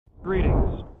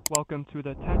Greetings. Welcome to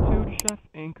the Tattooed Chef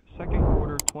Inc. Second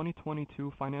Quarter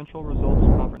 2022 Financial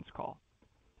Results Conference Call.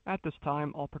 At this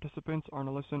time, all participants are in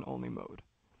a listen-only mode.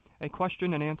 A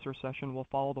question and answer session will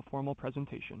follow the formal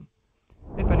presentation.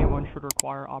 If anyone should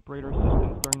require operator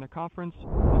assistance during the conference,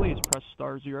 please press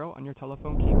star zero on your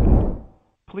telephone keypad.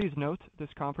 Please note, this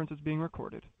conference is being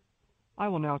recorded. I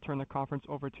will now turn the conference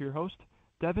over to your host,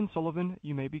 Devin Sullivan.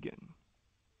 You may begin.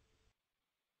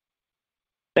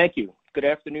 Thank you. Good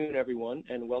afternoon, everyone,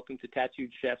 and welcome to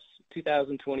Tattooed Chef's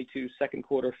 2022 Second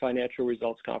Quarter Financial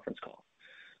Results Conference Call.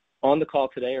 On the call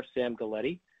today are Sam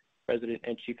Galletti, President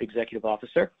and Chief Executive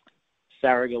Officer,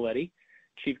 Sarah Galletti,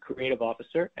 Chief Creative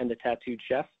Officer and the Tattooed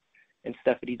Chef, and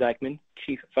Stephanie Dykman,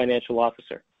 Chief Financial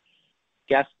Officer.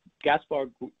 Gaspar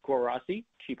Guarrasi,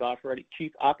 Chief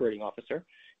Operating Officer,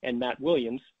 and Matt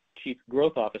Williams, Chief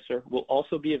Growth Officer, will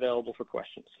also be available for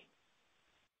questions.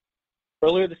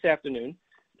 Earlier this afternoon,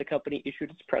 the company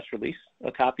issued its press release,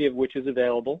 a copy of which is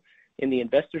available in the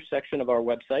investors section of our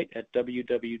website at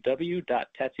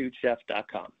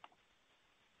www.tattooedchef.com.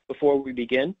 Before we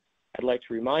begin, I'd like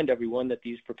to remind everyone that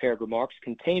these prepared remarks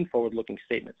contain forward-looking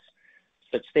statements.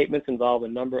 Such statements involve a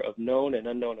number of known and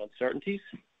unknown uncertainties,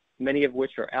 many of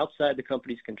which are outside the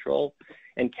company's control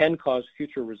and can cause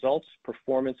future results,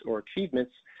 performance, or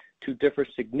achievements to differ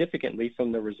significantly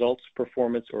from the results,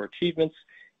 performance, or achievements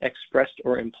expressed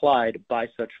or implied by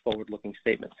such forward-looking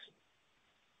statements.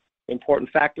 Important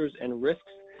factors and risks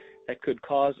that could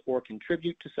cause or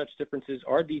contribute to such differences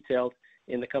are detailed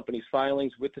in the company's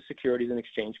filings with the Securities and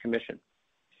Exchange Commission.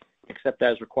 Except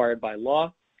as required by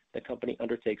law, the company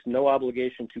undertakes no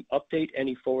obligation to update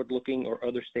any forward-looking or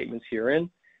other statements herein,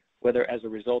 whether as a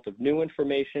result of new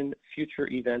information, future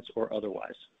events, or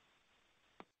otherwise.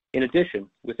 In addition,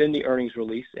 within the earnings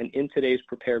release and in today's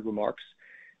prepared remarks,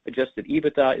 Adjusted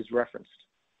EBITDA is referenced.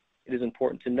 It is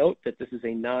important to note that this is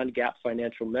a non-GAAP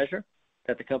financial measure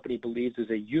that the company believes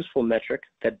is a useful metric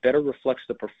that better reflects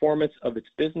the performance of its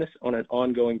business on an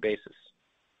ongoing basis.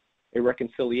 A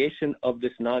reconciliation of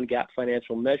this non-GAAP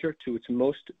financial measure to its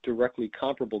most directly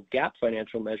comparable GAAP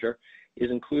financial measure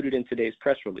is included in today's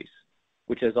press release,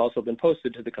 which has also been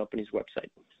posted to the company's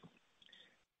website.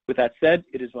 With that said,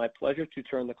 it is my pleasure to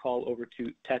turn the call over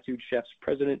to Tattooed Chef's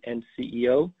President and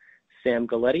CEO, Sam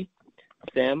Galletti.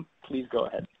 Sam, please go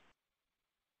ahead.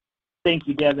 Thank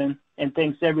you, Devin, and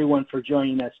thanks everyone for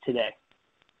joining us today.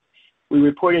 We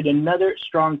reported another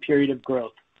strong period of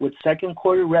growth, with second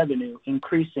quarter revenue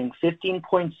increasing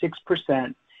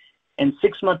 15.6% and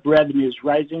 6-month revenues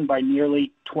rising by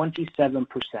nearly 27%.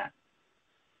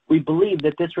 We believe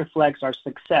that this reflects our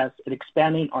success at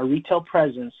expanding our retail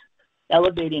presence,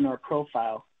 elevating our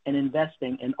profile, and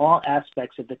investing in all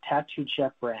aspects of the Tattooed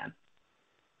Chef brand.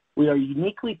 We are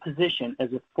uniquely positioned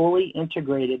as a fully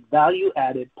integrated,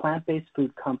 value-added, plant-based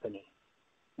food company.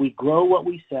 We grow what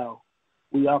we sell,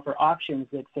 we offer options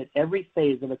that fit every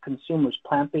phase of a consumer's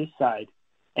plant-based side,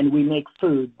 and we make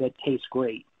food that tastes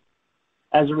great.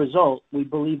 As a result, we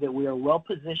believe that we are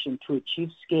well-positioned to achieve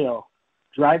scale,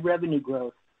 drive revenue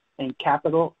growth, and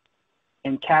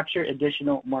capture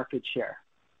additional market share.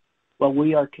 While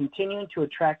we are continuing to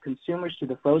attract consumers to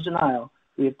the frozen aisle,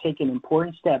 we have taken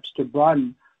important steps to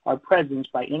broaden our presence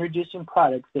by introducing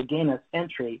products that gain us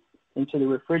entry into the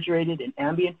refrigerated and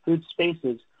ambient food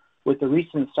spaces with the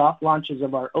recent soft launches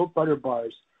of our oat butter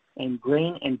bars and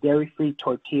grain and dairy-free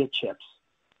tortilla chips.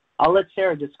 I'll let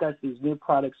Sarah discuss these new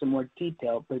products in more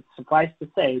detail, but suffice to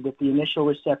say that the initial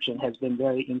reception has been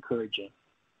very encouraging.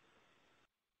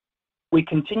 We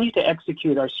continue to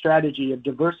execute our strategy of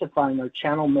diversifying our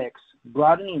channel mix,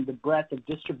 broadening the breadth of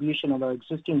distribution of our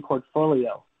existing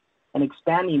portfolio, and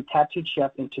expanding Tattooed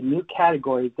Chef into new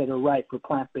categories that are ripe for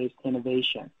plant-based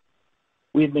innovation.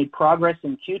 We have made progress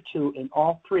in Q2 in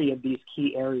all three of these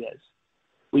key areas.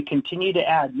 We continue to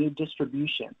add new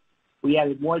distribution. We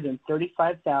added more than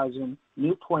 35,000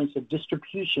 new points of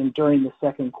distribution during the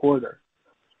second quarter.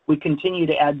 We continue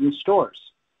to add new stores.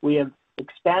 We have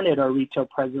expanded our retail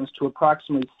presence to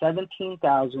approximately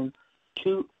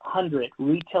 17,200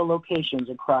 retail locations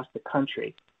across the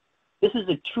country. This is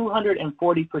a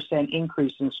 240%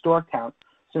 increase in store count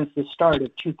since the start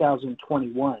of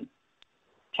 2021.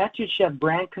 Tattooed Chef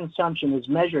brand consumption as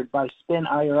measured by Spin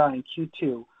IRI in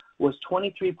Q2 was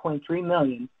 23.3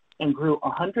 million and grew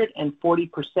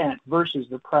 140% versus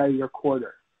the prior year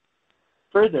quarter.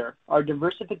 Further, our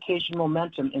diversification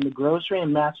momentum in the grocery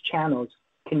and mass channels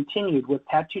continued with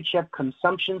Tattooed Chef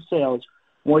consumption sales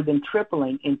more than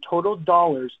tripling in total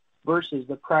dollars versus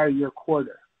the prior year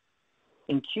quarter.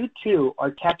 In Q2,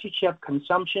 our Tattooed Chef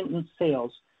consumption and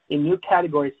sales in new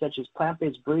categories such as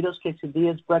plant-based burritos,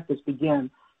 quesadillas, breakfast began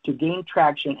to gain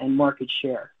traction and market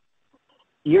share.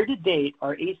 Year to date,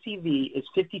 our ACV is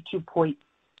 52.4%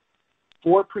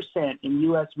 in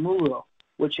U.S. MULO,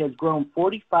 which has grown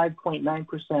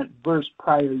 45.9% versus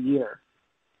prior year.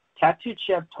 Tattooed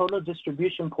Chef total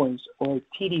distribution points, or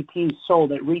TDPs,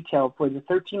 sold at retail for the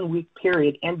 13-week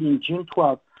period ending June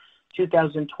 12,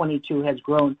 2022 has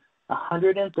grown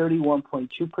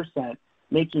 131.2%,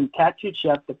 making Tattooed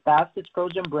Chef the fastest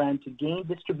frozen brand to gain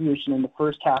distribution in the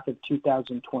first half of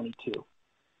 2022.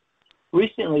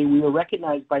 Recently, we were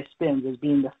recognized by SPINS as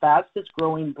being the fastest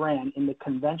growing brand in the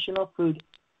conventional food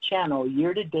channel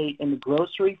year to date in the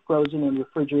grocery, frozen, and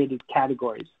refrigerated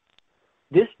categories.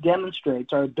 This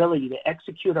demonstrates our ability to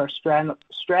execute our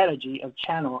strategy of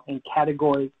channel and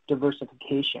category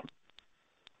diversification.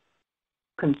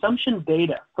 Consumption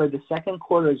data for the second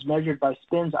quarter as measured by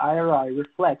SPINS IRI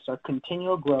reflects our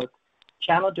continual growth,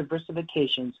 channel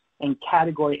diversifications, and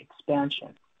category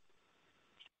expansion.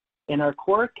 In our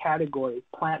core category,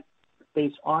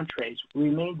 plant-based entrees, we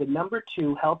remain the number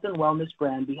 2 health and wellness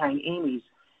brand behind Amy's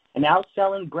and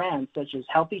outselling brands such as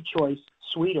Healthy Choice,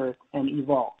 Sweet Earth, and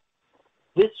Evolve.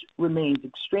 This remains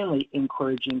extremely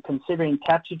encouraging considering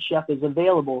Tattooed Chef is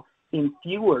available in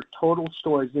fewer total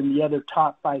stores than the other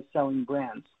top 5 selling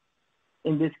brands.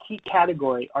 In this key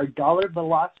category, our dollar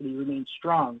velocity remains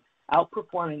strong,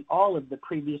 outperforming all of the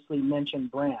previously mentioned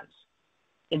brands.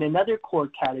 In another core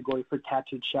category for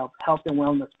Tattooed Chef, health and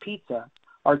wellness pizza,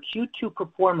 our Q2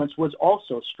 performance was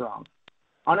also strong.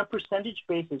 On a percentage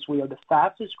basis, we are the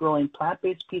fastest growing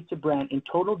plant-based pizza brand in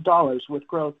total dollars with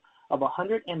growth of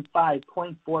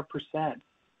 105.4%.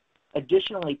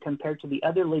 Additionally, compared to the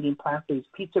other leading plant-based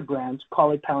pizza brands,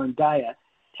 Polypal and Daya,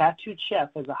 Tattooed Chef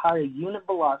has a higher unit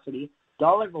velocity,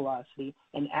 dollar velocity,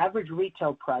 and average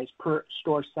retail price per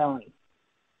store selling.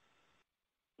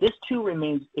 This too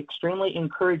remains extremely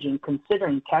encouraging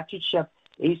considering Tattooed Chef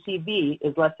ACV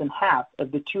is less than half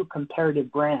of the 2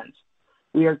 comparative brands.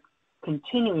 We are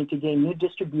continuing to gain new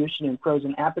distribution in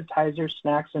frozen appetizers,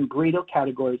 snacks, and burrito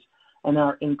categories and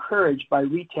are encouraged by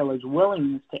retailers'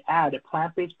 willingness to add a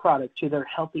plant-based product to their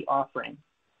healthy offering.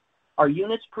 Our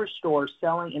units per store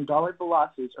selling and dollar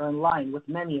velocities are in line with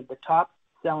many of the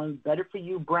top-selling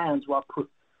better-for-you brands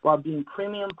while being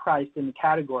premium priced in the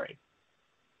category.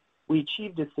 We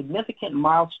achieved a significant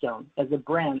milestone as a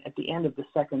brand at the end of the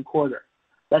second quarter.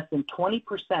 Less than 20%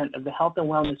 of the health and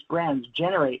wellness brands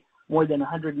generate more than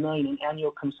 $100 million in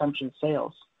annual consumption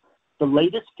sales. The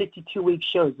latest 52-week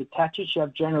shows that Tattooed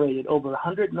Chef generated over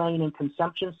 $100 million in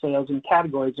consumption sales in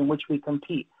categories in which we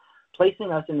compete,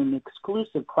 placing us in an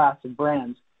exclusive class of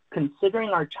brands.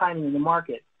 Considering our timing in the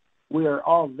market, we are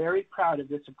all very proud of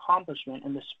this accomplishment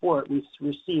and the support we've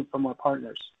received from our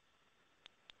partners.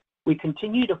 We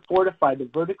continue to fortify the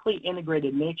vertically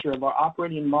integrated nature of our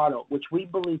operating model, which we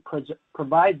believe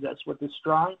provides us with a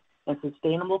strong and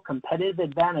sustainable competitive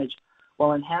advantage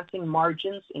while enhancing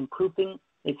margins, improving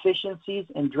efficiencies,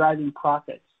 and driving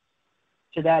profits.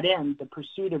 To that end, the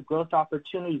pursuit of growth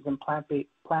opportunities in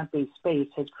plant-based space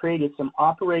has created some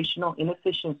operational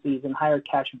inefficiencies and higher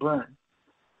cash burn.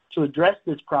 To address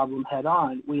this problem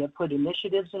head-on, we have put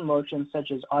initiatives in motion such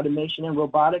as automation and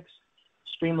robotics,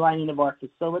 streamlining of our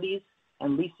facilities,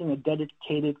 and leasing a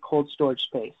dedicated cold storage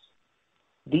space.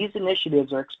 These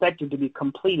initiatives are expected to be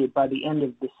completed by the end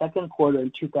of the second quarter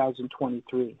in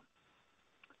 2023.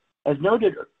 As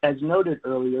noted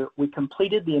earlier, we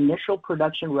completed the initial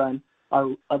production run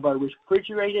of our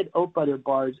refrigerated oat butter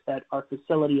bars at our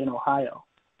facility in Ohio.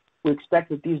 We expect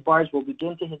that these bars will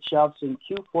begin to hit shelves in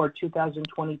Q4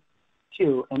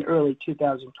 2022 and early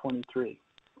 2023.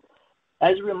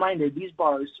 As a reminder, these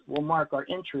bars will mark our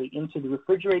entry into the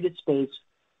refrigerated space,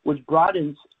 which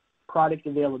broadens product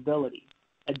availability.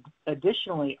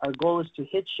 Additionally, our goal is to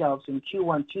hit shelves in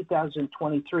Q1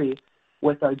 2023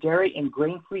 with our dairy and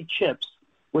grain-free chips,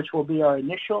 which will be our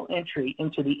initial entry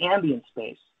into the ambient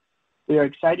space. We are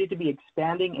excited to be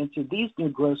expanding into these new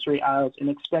grocery aisles and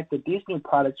expect that these new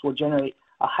products will generate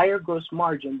a higher gross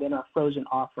margin than our frozen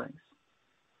offerings.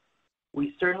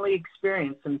 We certainly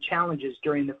experienced some challenges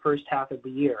during the first half of the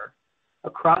year.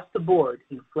 Across the board,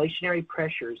 inflationary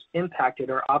pressures impacted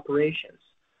our operations,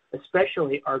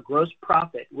 especially our gross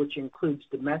profit, which includes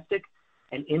domestic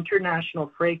and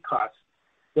international freight costs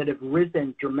that have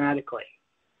risen dramatically.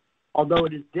 Although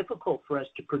it is difficult for us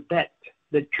to predict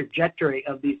the trajectory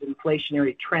of these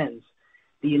inflationary trends,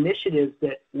 the initiatives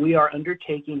that we are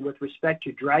undertaking with respect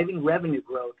to driving revenue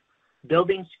growth,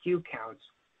 building SKU counts,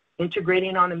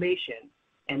 integrating automation,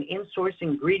 and insourcing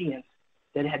ingredients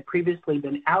that had previously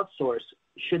been outsourced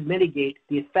should mitigate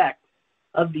the effect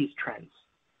of these trends.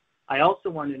 I also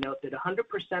want to note that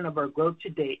 100% of our growth to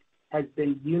date has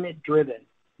been unit driven.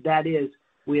 That is,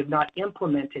 we have not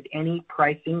implemented any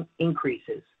pricing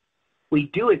increases. We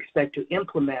do expect to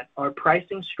implement our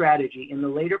pricing strategy in the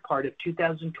later part of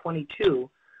 2022,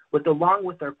 along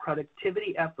with our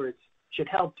productivity efforts, should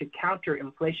help to counter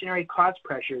inflationary cost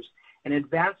pressures and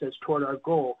advance us toward our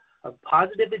goal of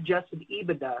positive adjusted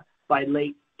EBITDA by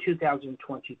late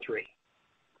 2023.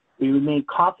 We remain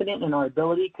confident in our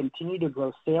ability to continue to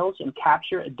grow sales and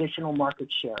capture additional market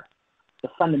share. The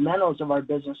fundamentals of our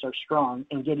business are strong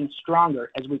and getting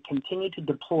stronger as we continue to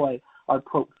deploy our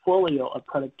portfolio of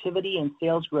productivity and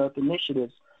sales growth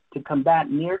initiatives to combat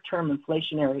near-term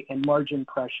inflationary and margin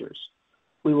pressures.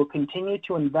 We will continue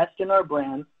to invest in our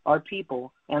brand, our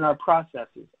people, and our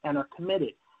processes, and are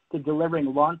committed to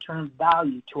delivering long-term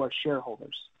value to our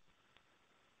shareholders.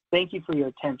 Thank you for your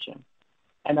attention.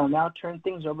 And I'll now turn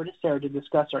things over to Sarah to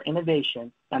discuss our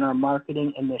innovation and our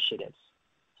marketing initiatives.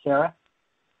 Sarah?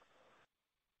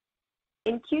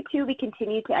 In Q2, we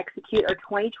continued to execute our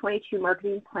 2022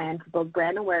 marketing plan to build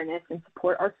brand awareness and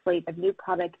support our slate of new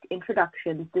product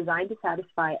introductions designed to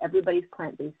satisfy everybody's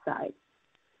plant-based side.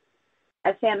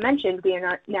 As Sam mentioned, we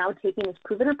are now taking this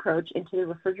proven approach into the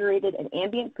refrigerated and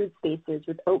ambient food spaces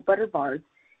with oat butter bars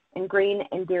and grain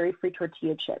and dairy-free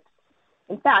tortilla chips.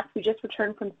 In fact, we just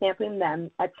returned from sampling them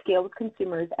at scale with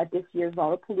consumers at this year's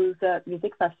Lollapalooza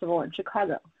Music Festival in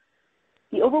Chicago.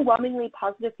 The overwhelmingly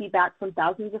positive feedback from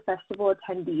thousands of festival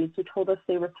attendees who told us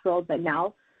they were thrilled that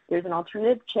now there's an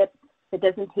alternative chip that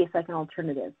doesn't taste like an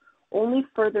alternative only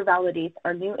further validates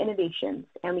our new innovations,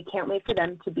 and we can't wait for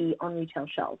them to be on retail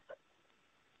shelves.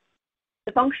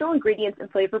 The functional ingredients and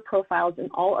flavor profiles in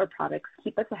all our products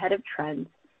keep us ahead of trends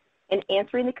and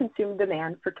answering the consumer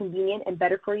demand for convenient and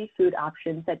better-for-you food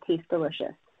options that taste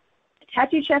delicious.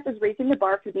 Tattooed Chef is raising the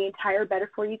bar for the entire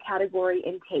better-for-you category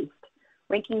in taste,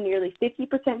 ranking nearly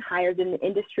 50% higher than the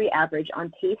industry average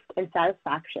on taste and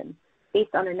satisfaction,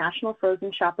 based on a national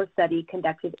frozen shopper study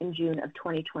conducted in June of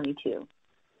 2022.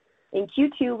 In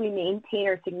Q2, we maintain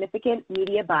our significant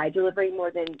media buy, delivering more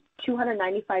than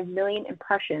 295 million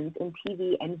impressions in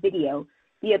TV and video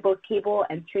via both cable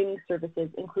and streaming services,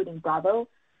 including Bravo,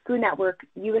 Food Network,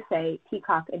 USA,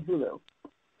 Peacock, and Hulu.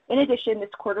 In addition, this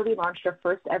quarter we launched our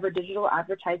first ever digital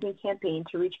advertising campaign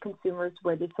to reach consumers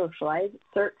where they socialize,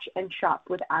 search, and shop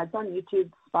with ads on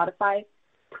YouTube, Spotify,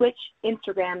 Twitch,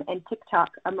 Instagram, and TikTok,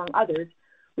 among others,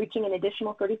 reaching an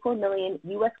additional 34 million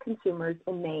U.S. consumers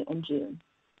in May and June.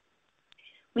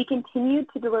 We continue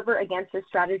to deliver against our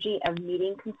strategy of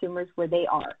meeting consumers where they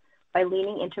are by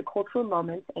leaning into cultural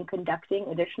moments and conducting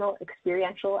additional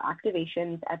experiential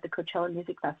activations at the Coachella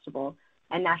Music Festival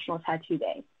and National Tattoo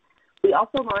Day. We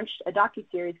also launched a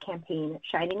docuseries campaign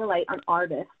shining a light on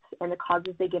artists and the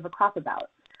causes they give a crap about,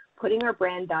 putting our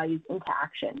brand values into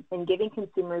action and giving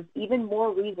consumers even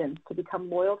more reasons to become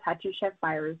loyal Tattooed Chef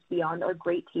buyers beyond our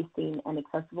great tasting and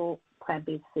accessible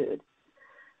plant-based food.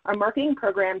 Our marketing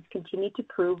programs continue to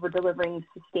prove we're delivering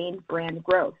sustained brand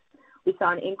growth. We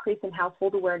saw an increase in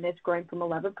household awareness growing from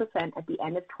 11% at the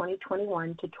end of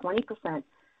 2021 to 20%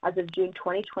 as of June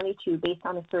 2022, based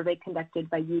on a survey conducted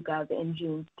by YouGov in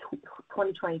June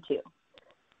 2022.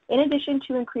 In addition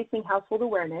to increasing household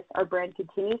awareness, our brand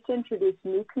continues to introduce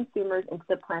new consumers into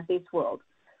the plant-based world.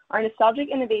 Our nostalgic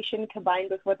innovation, combined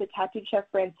with what the Tattooed Chef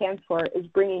brand stands for, is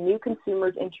bringing new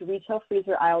consumers into retail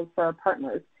freezer aisles for our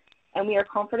partners, and we are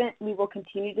confident we will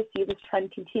continue to see this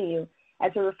trend continue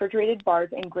as the refrigerated bars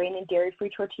and grain and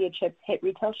dairy-free tortilla chips hit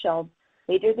retail shelves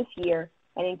later this year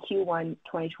and in Q1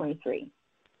 2023.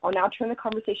 I'll now turn the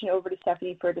conversation over to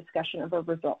Stephanie for a discussion of our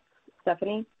results.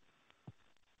 Stephanie?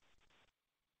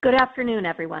 Good afternoon,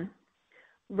 everyone.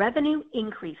 Revenue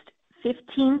increased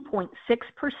 15.6%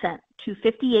 to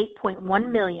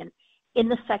 $58.1 million in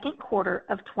the second quarter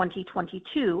of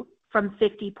 2022 from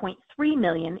 $50.3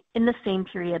 million in the same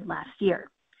period last year.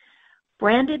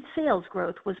 Branded sales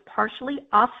growth was partially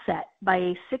offset by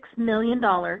a $6 million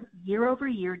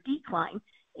year-over-year decline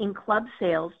in club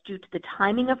sales due to the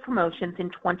timing of promotions in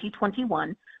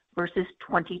 2021 versus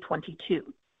 2022.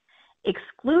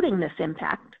 Excluding this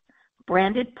impact,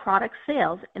 branded product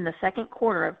sales in the second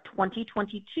quarter of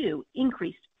 2022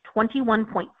 increased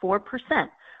 21.4%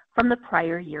 from the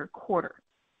prior year quarter.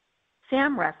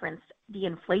 Sam referenced the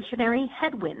inflationary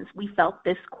headwinds we felt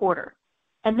this quarter,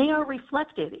 and they are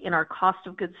reflected in our cost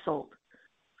of goods sold.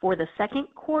 For the second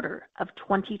quarter of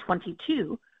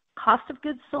 2022, cost of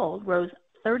goods sold rose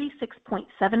 36.7%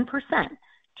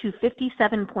 to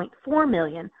 $57.4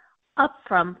 million, up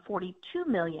from $42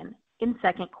 million in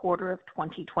second quarter of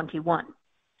 2021.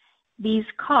 These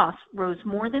costs rose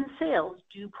more than sales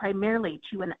due primarily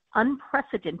to an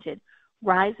unprecedented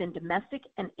rise in domestic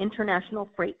and international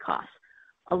freight costs,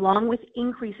 along with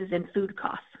increases in food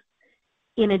costs.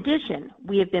 In addition,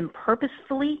 we have been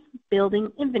purposefully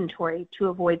building inventory to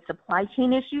avoid supply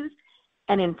chain issues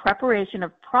and in preparation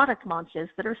of product launches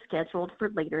that are scheduled for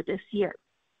later this year.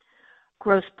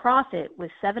 Gross profit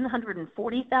was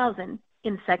 $740,000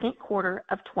 in second quarter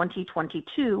of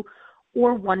 2022,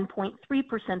 or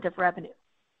 1.3% of revenue,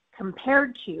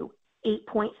 compared to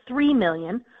 $8.3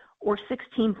 million, or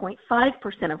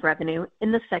 16.5% of revenue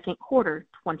in the second quarter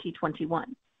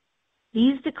 2021.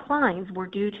 These declines were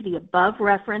due to the above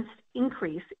referenced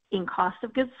increase in cost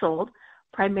of goods sold,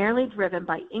 primarily driven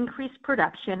by increased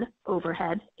production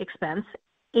overhead expense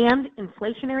and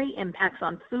inflationary impacts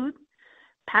on food,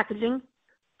 packaging,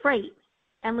 freight,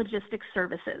 and logistics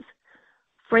services.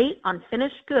 Freight on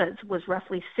finished goods was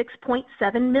roughly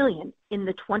 $6.7 million in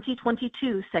the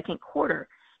 2022 second quarter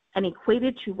and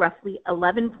equated to roughly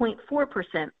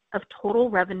 11.4% of total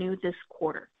revenue this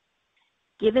quarter.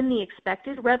 Given the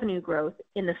expected revenue growth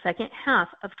in the second half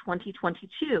of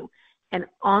 2022 and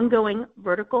ongoing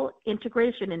vertical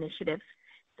integration initiatives,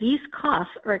 these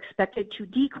costs are expected to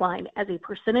decline as a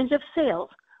percentage of sales,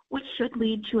 which should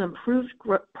lead to improved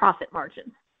profit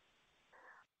margins.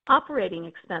 Operating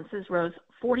expenses rose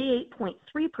 48.3%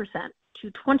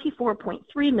 to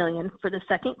 $24.3 million for the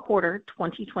second quarter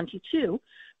 2022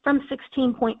 from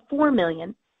 $16.4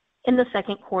 million in the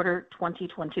second quarter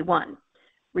 2021,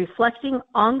 reflecting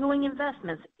ongoing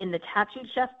investments in the Tattooed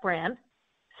Chef brand,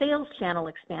 sales channel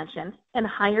expansion, and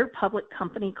higher public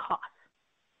company costs.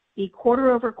 The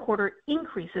quarter-over-quarter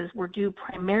increases were due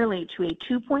primarily to a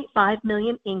 $2.5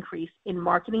 million increase in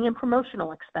marketing and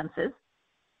promotional expenses,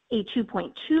 a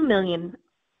 $2.2 million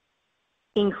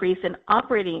increase in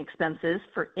operating expenses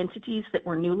for entities that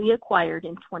were newly acquired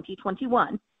in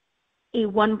 2021, a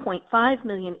 $1.5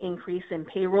 million increase in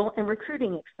payroll and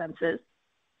recruiting expenses,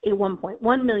 a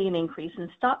 $1.1 million increase in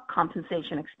stock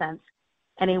compensation expense,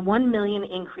 and a $1 million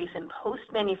increase in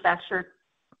post-manufactured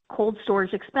cold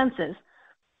storage expenses,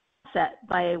 offset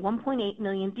by a $1.8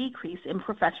 million decrease in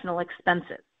professional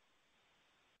expenses.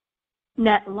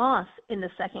 Net loss in the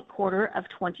second quarter of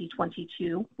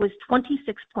 2022 was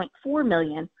 $26.4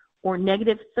 million, or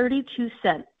negative 32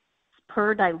 cents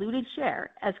per diluted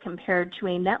share, as compared to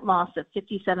a net loss of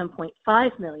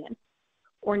 $57.5 million,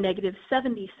 or negative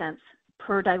 70 cents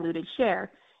per diluted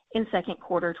share in second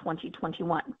quarter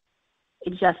 2021.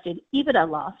 Adjusted EBITDA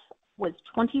loss was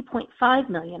 $20.5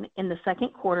 million in the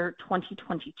second quarter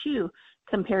 2022,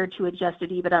 compared to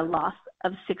adjusted EBITDA loss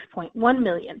of $6.1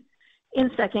 million in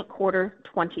second quarter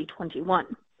 2021.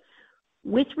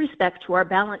 With respect to our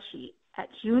balance sheet, at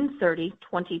June 30,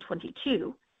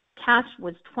 2022, cash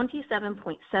was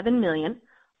 $27.7 million,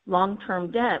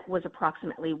 long-term debt was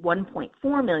approximately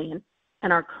 $1.4 million,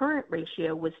 and our current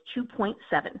ratio was 2.7.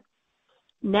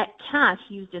 Net cash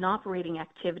used in operating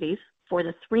activities for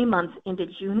the 3 months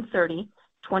ended June 30,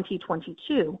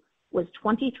 2022 was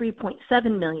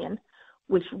 $23.7 million,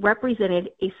 which represented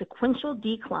a sequential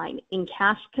decline in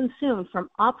cash consumed from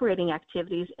operating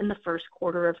activities in the first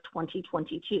quarter of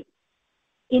 2022.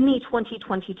 In the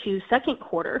 2022 second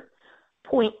quarter,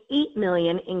 $0.8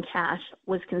 million in cash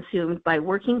was consumed by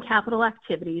working capital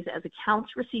activities as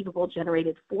accounts receivable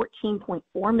generated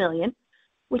 $14.4 million,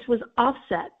 which was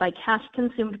offset by cash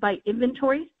consumed by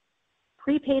inventory,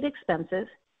 prepaid expenses,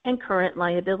 and current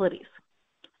liabilities.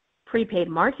 Prepaid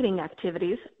marketing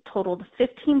activities totaled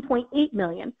 $15.8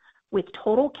 million, with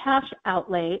total cash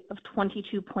outlay of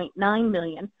 $22.9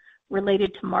 million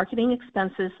related to marketing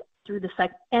expenses through the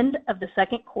end of the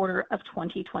second quarter of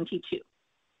 2022.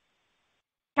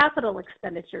 Capital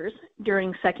expenditures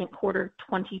during second quarter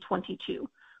 2022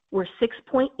 were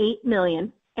 $6.8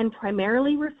 million and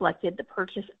primarily reflected the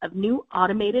purchase of new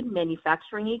automated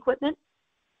manufacturing equipment,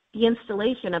 the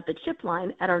installation of the chip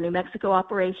line at our New Mexico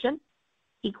operation,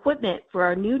 equipment for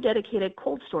our new dedicated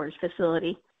cold storage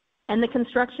facility, and the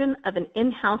construction of an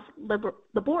in-house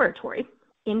laboratory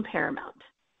in Paramount.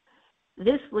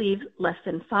 This leaves less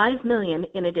than $5 million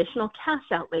in additional cash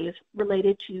outlays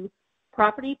related to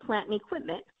property, plant, and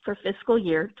equipment for fiscal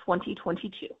year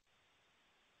 2022.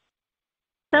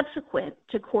 Subsequent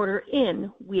to quarter end,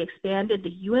 we expanded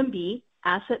the UMB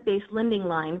asset-based lending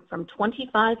line from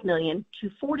 $25 million to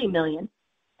 $40 million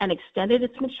and extended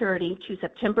its maturity to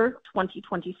September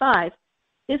 2025.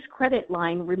 This credit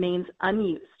line remains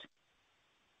unused.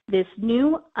 This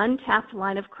new untapped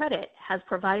line of credit has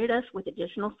provided us with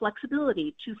additional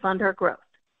flexibility to fund our growth.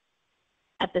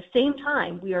 At the same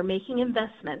time, we are making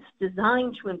investments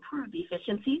designed to improve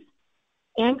efficiencies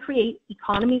and create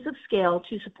economies of scale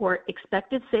to support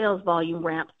expected sales volume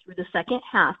ramp through the second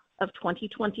half of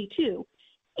 2022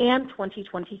 and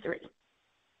 2023.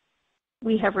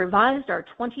 We have revised our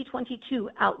 2022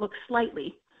 outlook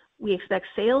slightly, We expect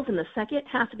sales in the second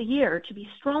half of the year to be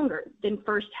stronger than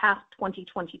first half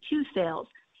 2022 sales,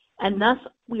 and thus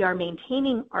we are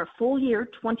maintaining our full year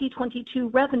 2022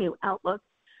 revenue outlook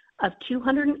of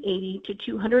 $280 to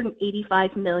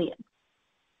 $285 million.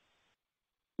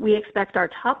 We expect our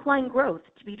top line growth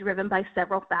to be driven by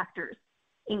several factors,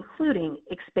 including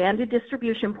expanded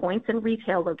distribution points and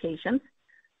retail locations,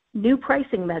 new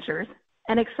pricing measures,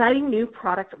 and exciting new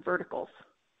product verticals.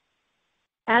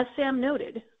 As Sam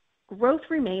noted, growth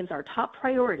remains our top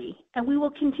priority, and we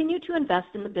will continue to invest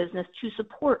in the business to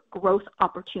support growth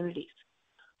opportunities.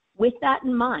 With that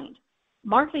in mind,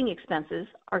 marketing expenses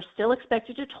are still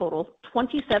expected to total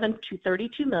 $27 to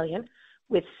 $32 million,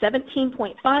 with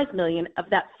 $17.5 million of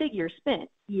that figure spent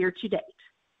year to date.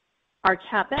 Our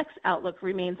CapEx outlook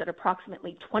remains at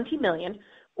approximately $20 million,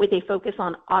 with a focus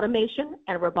on automation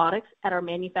and robotics at our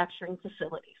manufacturing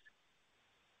facilities.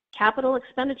 Capital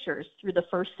expenditures through the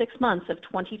first 6 months of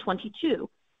 2022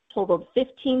 totaled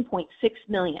 $15.6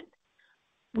 million.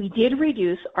 We did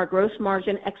reduce our gross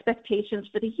margin expectations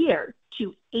for the year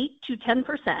to 8 to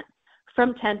 10%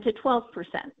 from 10 to 12%,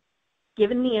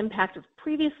 given the impact of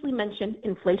previously mentioned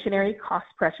inflationary cost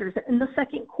pressures in the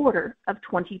second quarter of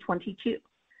 2022.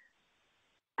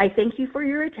 I thank you for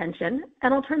your attention,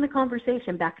 and I'll turn the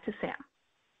conversation back to Sam.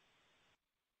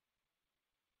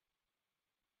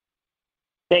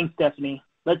 Thanks, Stephanie.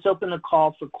 Let's open the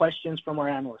call for questions from our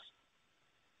analysts.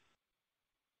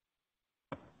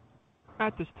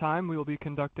 At this time, we will be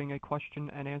conducting a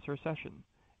question and answer session.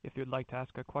 If you'd like to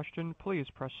ask a question, please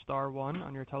press star 1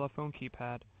 on your telephone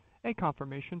keypad. A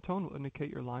confirmation tone will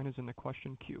indicate your line is in the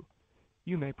question queue.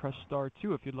 You may press star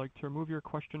 2 if you'd like to remove your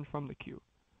question from the queue.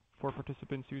 For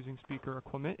participants using speaker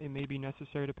equipment, it may be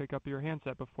necessary to pick up your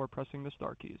handset before pressing the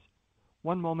star keys.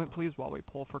 One moment, please, while we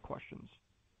pull for questions.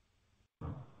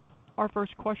 Our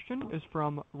first question is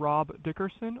from Rob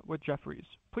Dickerson with Jefferies.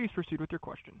 Please proceed with your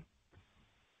question.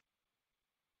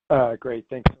 Great.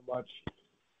 Thanks so much.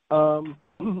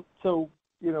 So,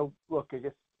 look, I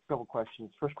guess a couple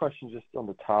questions. First question, just on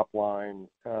the top line.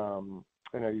 I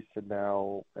know you said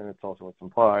now, and it's also what's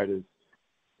implied, is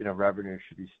revenue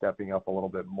should be stepping up a little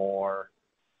bit more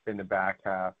in the back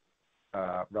half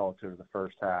relative to the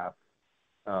first half.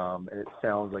 And it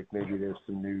sounds like maybe there's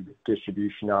some new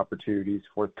distribution opportunities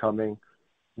forthcoming.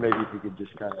 Maybe if you could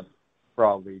just kind of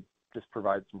broadly just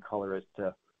provide some color as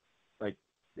to, like,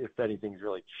 if anything's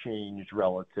really changed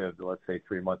relative to, let's say,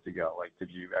 3 months ago. Like,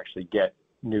 did you actually get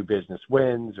new business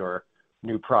wins, or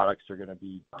new products are going to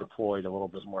be deployed a little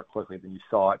bit more quickly than you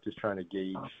thought? Just trying to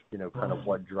gauge, kind of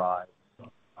what drives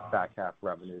back half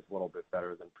revenues a little bit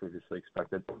better than previously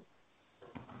expected.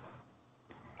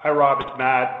 Hi, Rob. It's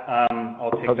Matt.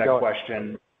 I'll take that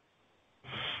question.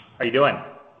 How you doing?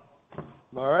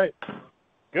 All right.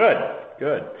 Good.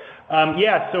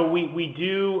 Yeah. So we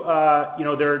do.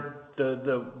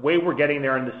 The way we're getting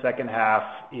there in the second half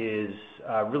is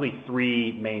really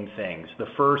 3 main things. The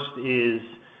first is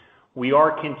we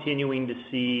are continuing to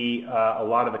see a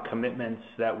lot of the commitments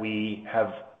that we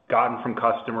have gotten from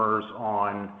customers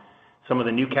on some of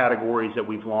the new categories that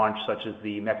we've launched, such as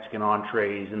the Mexican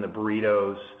entrees and the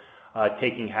burritos,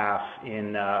 taking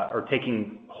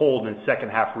hold in second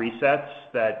half resets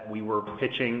that we were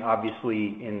pitching,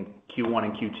 obviously, in Q1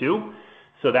 and Q2.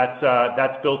 So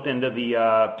that's built into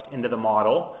the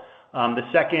model.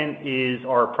 The second is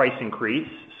our price increase.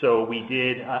 So we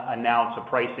did announce a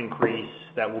price increase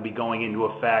that will be going into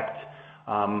effect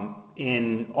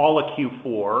in all of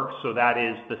Q4. So that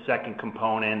is the second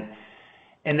component.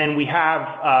 And then we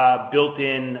have built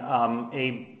in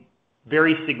a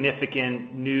very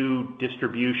significant new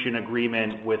distribution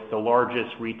agreement with the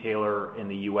largest retailer in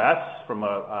the U.S. from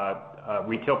a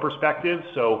retail perspective.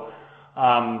 So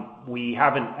we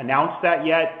haven't announced that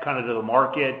yet, kind of to the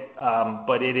market,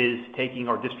 but it is taking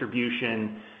our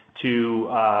distribution to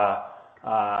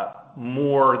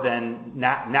more than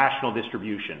national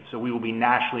distribution. So we will be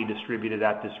nationally distributed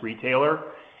at this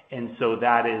retailer. And so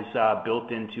that is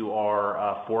built into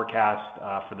our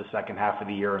forecast for the second half of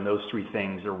the year. And those 3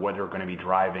 things are what are going to be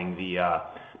driving the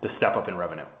step up in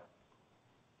revenue.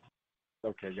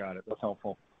 Okay, got it. That's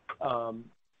helpful. And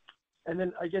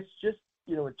then I guess just,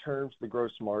 in terms of the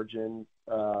gross margin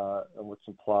and what's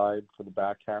implied for the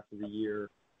back half of the year,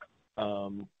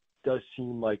 does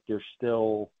seem like there's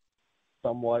still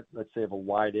somewhat, let's say, of a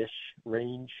wide-ish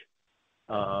range,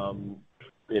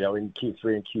 in Q3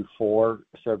 and Q4.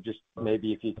 So just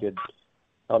maybe if you could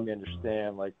help me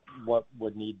understand, like, what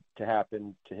would need to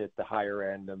happen to hit the higher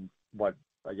end, and what,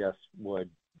 I guess, would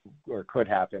or could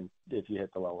happen if you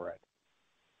hit the lower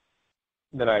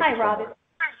end. Hi, Rob.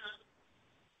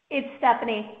 It's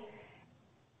Stephanie.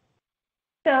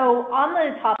 So on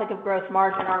the topic of gross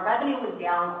margin, our revenue was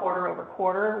down quarter over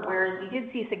quarter, whereas we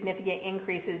did see significant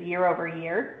increases year over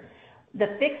year.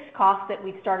 The fixed costs that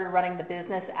we started running the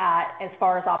business at, as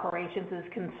far as operations is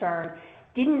concerned,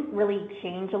 didn't really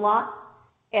change a lot.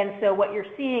 And so what you're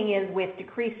seeing is with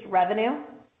decreased revenue,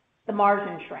 the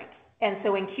margin shrank. And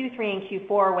so in Q3 and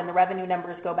Q4, when the revenue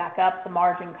numbers go back up, the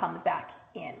margin comes back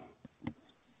in.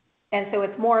 And so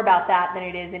it's more about that than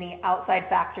it is any outside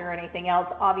factor or anything else.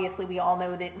 Obviously, we all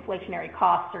know that inflationary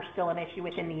costs are still an issue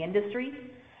within the industry,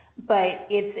 but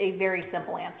it's a very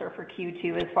simple answer for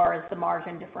Q2 as far as the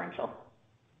margin differential.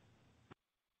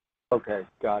 Okay,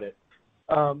 got it.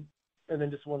 And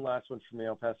then just one last one from me,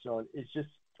 I'll pass it on. It's just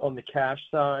on the cash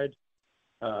side,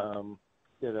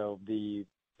 the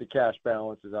cash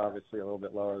balance is obviously a little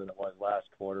bit lower than it was last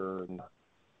quarter, and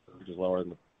which is lower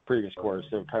than the previous quarter.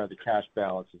 So kind of the cash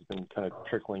balance has been kind of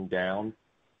trickling down.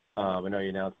 I know you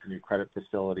announced the new credit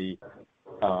facility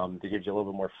to give you a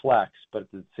little bit more flex, but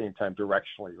at the same time,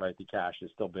 directionally, right, the cash has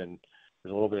still been,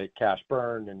 there's a little bit of cash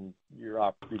burn, and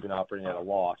you've been operating at a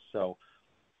loss. So,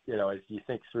 as you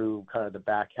think through kind of the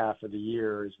back half of the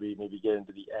year, as we maybe get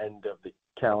into the end of the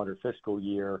calendar fiscal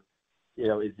year,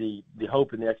 is the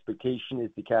hope and the expectation is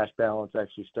the cash balance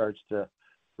actually starts to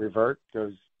revert,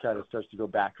 starts to go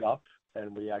back up,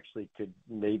 and we actually could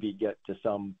maybe get to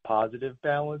some positive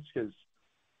balance? Because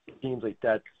it seems like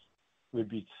that would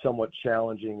be somewhat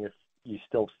challenging if you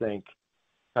still think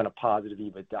kind of positive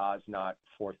EBITDA is not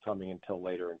forthcoming until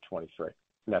later in 23.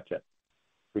 And that's it.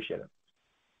 Appreciate it.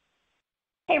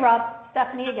 Hey, Rob,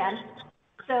 Stephanie again.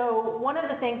 So one of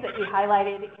the things that we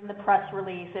highlighted in the press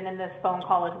release and in this phone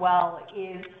call as well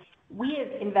is we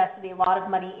have invested a lot of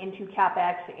money into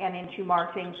CapEx and into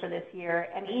marketing for this year,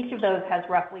 and each of those has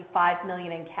roughly $5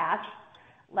 million in cash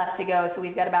left to go. So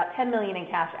we've got about $10 million in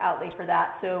cash outlay for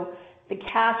that. So the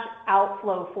cash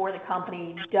outflow for the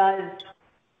company does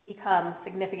become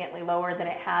significantly lower than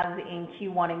it has in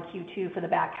Q1 and Q2 for the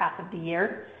back half of the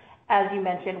year. As you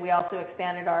mentioned, we also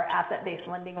expanded our asset-based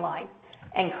lending line,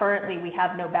 and currently we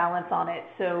have no balance on it.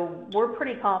 So we're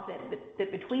pretty confident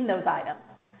that between those items,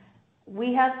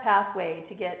 we have pathway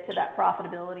to get to that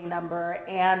profitability number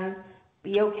and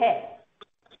be okay.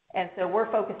 And so we're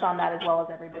focused on that as well as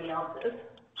everybody else is.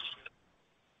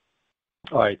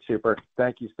 All right, super.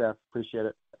 Thank you, Steph. Appreciate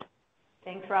it.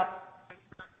 Thanks, Rob.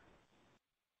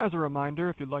 As a reminder,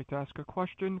 if you'd like to ask a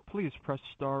question, please press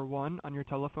star 1 on your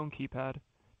telephone keypad.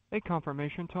 A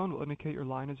confirmation tone will indicate your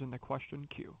line is in the question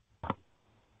queue.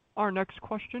 Our next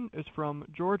question is from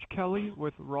George Kelly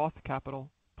with Roth Capital.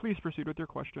 Please proceed with your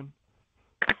question.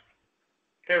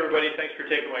 Hey, everybody. Thanks for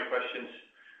taking my questions.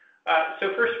 So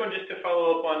first one, just to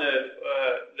follow up on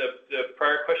the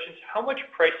prior questions, how much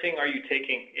pricing are you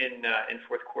taking in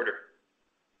fourth quarter?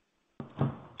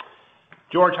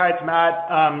 George, hi, it's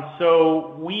Matt.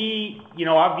 So we,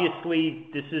 obviously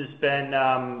this has been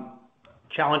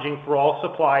challenging for all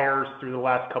suppliers through the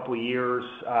last couple of years.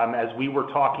 As we were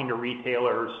talking to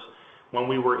retailers, when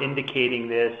we were indicating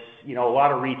this, a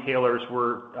lot of retailers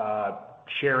were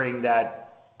sharing that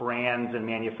brands and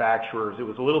manufacturers, it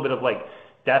was a little bit of like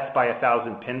death by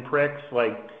 1,000 pinpricks.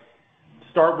 Like,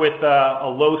 start with a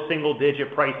low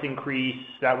single-digit price increase.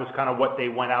 That was kind of what they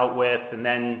went out with, and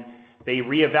then they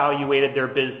reevaluated their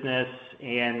business,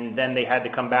 and then they had to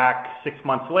come back 6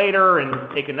 months later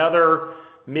and take another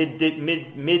mid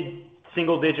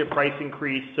single-digit price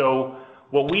increase. So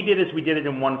what we did is we did it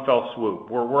in one fell swoop.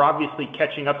 We're obviously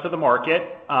catching up to the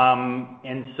market,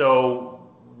 and so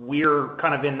we're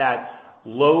kind of in that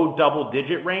low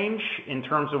double-digit range in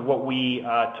terms of what we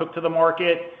took to the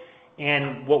market.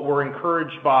 And what we're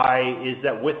encouraged by is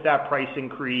that with that price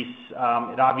increase,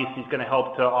 it obviously is going to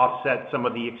help to offset some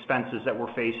of the expenses that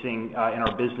we're facing in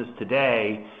our business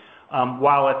today,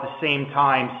 while at the same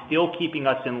time still keeping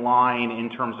us in line in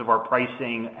terms of our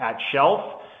pricing at shelf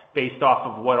based off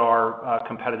of what our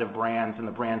competitive brands and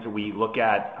the brands that we look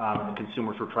at, the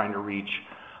consumers we're trying to reach,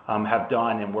 have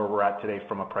done and where we're at today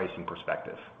from a pricing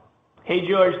perspective. Hey,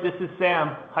 George, this is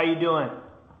Sam. How you doing?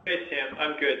 Hey, Sam.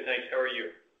 I'm good, thanks. How are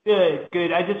you?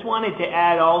 Good. I just wanted to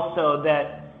add also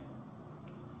that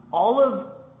all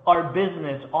of our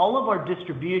business, all of our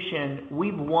distribution,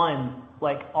 we've won.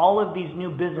 Like, all of these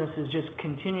new businesses just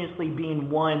continuously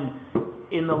being won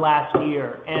in the last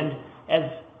year. And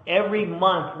as every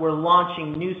month we're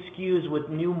launching new SKUs with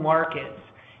new markets.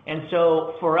 And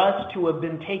so for us to have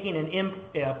been taking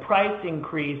a price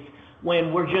increase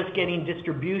when we're just getting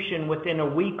distribution within a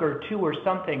week or two or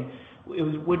something,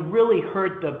 it would really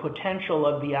hurt the potential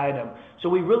of the item. So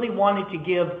we really wanted to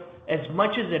give, as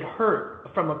much as it hurt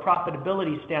from a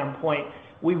profitability standpoint,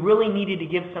 we really needed to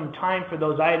give some time for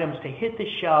those items to hit the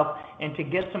shelf and to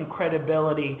get some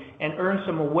credibility and earn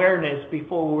some awareness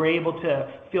before we were able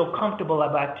to feel comfortable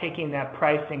about taking that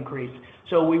price increase.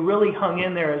 So we really hung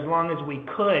in there as long as we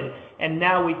could, and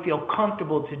now we feel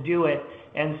comfortable to do it.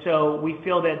 And so we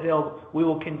feel that we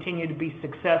will continue to be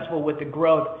successful with the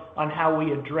growth on how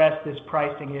we address this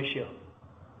pricing issue.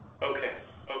 Okay,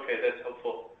 that's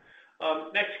helpful.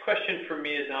 Next question for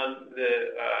me is on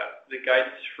the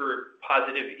guidance for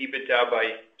positive EBITDA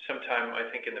by sometime,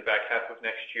 I think, in the back half of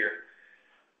next year.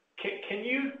 Can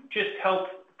you just help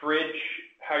bridge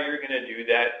how you're going to do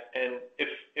that? And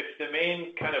if the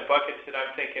main kind of buckets that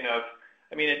I'm thinking of,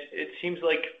 I mean, it seems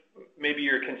like maybe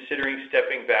you're considering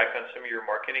stepping back on some of your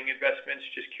marketing investments.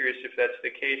 Just curious if that's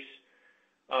the case.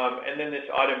 And then this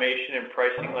automation and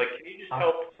pricing, like, can you just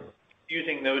help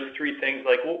using those three things?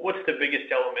 Like, what's the biggest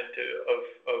element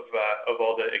of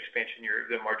all the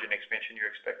margin expansion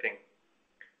you're expecting?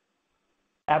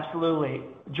 Absolutely,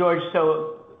 George.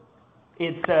 So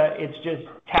it's just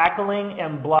tackling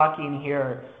and blocking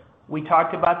here. We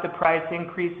talked about the price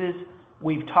increases.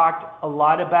 We've talked a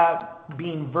lot about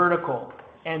being vertical.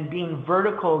 And being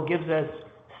vertical gives us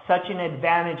such an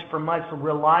advantage from us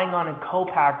relying on a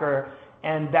co-packer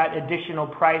and that additional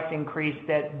price increase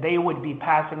that they would be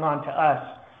passing on to us.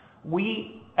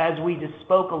 As we just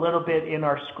spoke a little bit in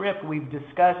our script, we've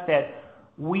discussed that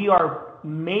we are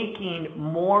making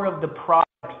more of the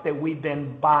products that we've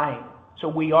been buying. So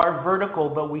we are vertical,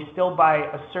 but we still buy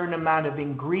a certain amount of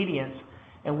ingredients,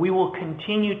 and we will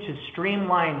continue to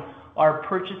streamline our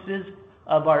purchases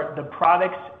of the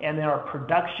products and our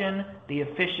production, the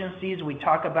efficiencies. We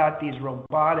talk about these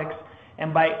robotics,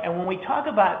 and when we talk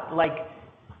about like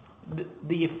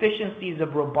the efficiencies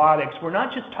of robotics, we're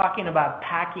not just talking about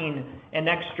packing an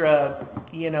extra,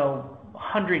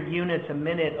 100 units a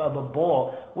minute of a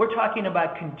bowl. We're talking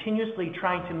about continuously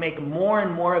trying to make more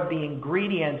and more of the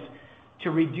ingredients to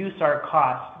reduce our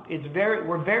costs.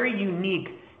 We're very unique.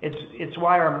 It's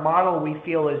why our model, we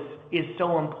feel, is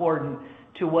so important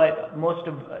to what most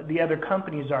of the other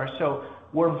companies are. So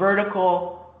we're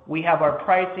vertical, we have our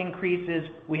price increases,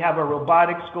 we have our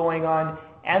robotics going on,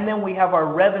 and then we have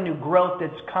our revenue growth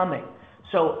that's coming.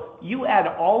 So you add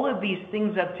all of these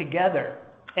things up together,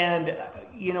 and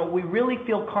we really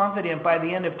feel confident by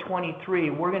the end of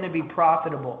 23 we're going to be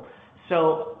profitable.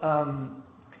 So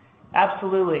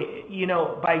absolutely,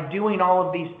 by doing all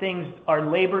of these things, our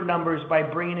labor numbers by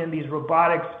bringing in these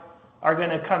robotics are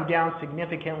going to come down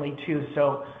significantly too.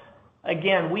 So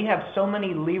again, we have so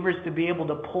many levers to be able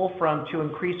to pull from to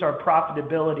increase our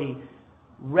profitability: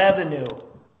 revenue,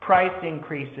 price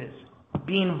increases,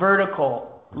 being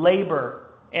vertical, labor.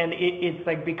 And it's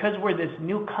like, because we're this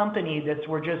new company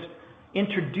we're just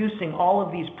introducing all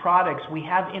of these products, we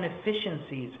have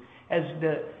inefficiencies. As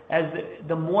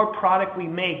the more product we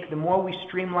make, the more we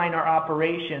streamline our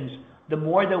operations, the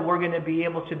more that we're going to be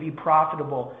able to be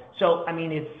profitable. So I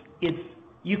mean,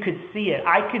 you could see it.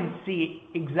 I can see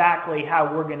exactly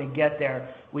how we're going to get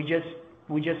there. We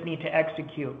just need to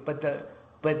execute. But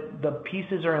the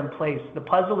pieces are in place. The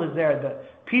puzzle is there.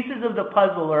 The pieces of the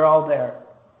puzzle are all there.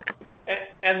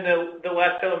 And the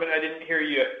last element I didn't hear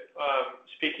you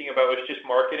speaking about was just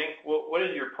marketing. What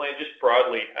is your plan, just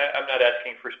broadly? I'm not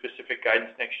asking for specific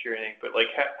guidance next year or anything, but like,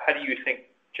 how do you think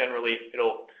generally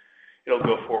it'll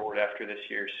go forward after this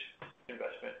year's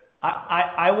investment?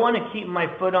 I want to keep my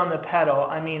foot on the pedal.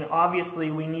 I mean,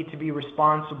 obviously we need to be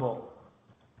responsible,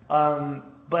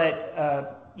 but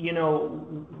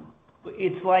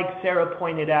it's like Sarah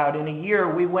pointed out. In a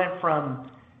year, we went from,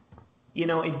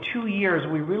 in 2 years,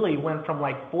 we really went from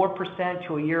like 4%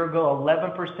 to a year ago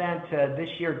 11% to this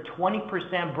year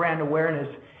 20% brand awareness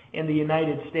in the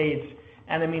United States.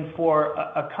 And I mean, for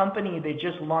a company that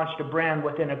just launched a brand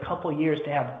within a couple years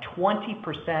to have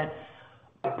 20%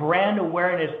 brand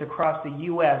awareness across the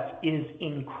U.S. is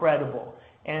incredible.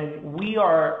 And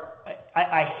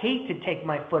I hate to take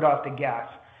my foot off the gas,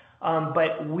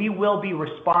 but we will be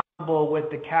responsible with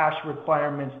the cash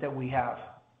requirements that we have.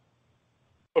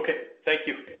 Okay, thank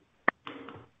you.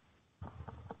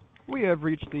 We have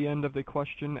reached the end of the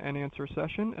question and answer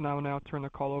session, and I will now turn the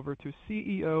call over to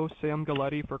CEO Sam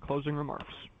Galletti for closing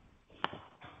remarks.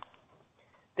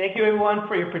 Thank you, everyone,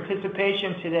 for your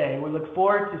participation today. We look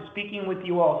forward to speaking with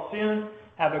you all soon.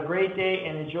 Have a great day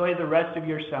and enjoy the rest of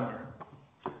your summer.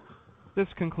 This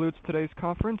concludes today's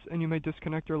conference, and you may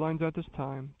disconnect your lines at this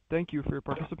time. Thank you for your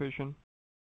participation.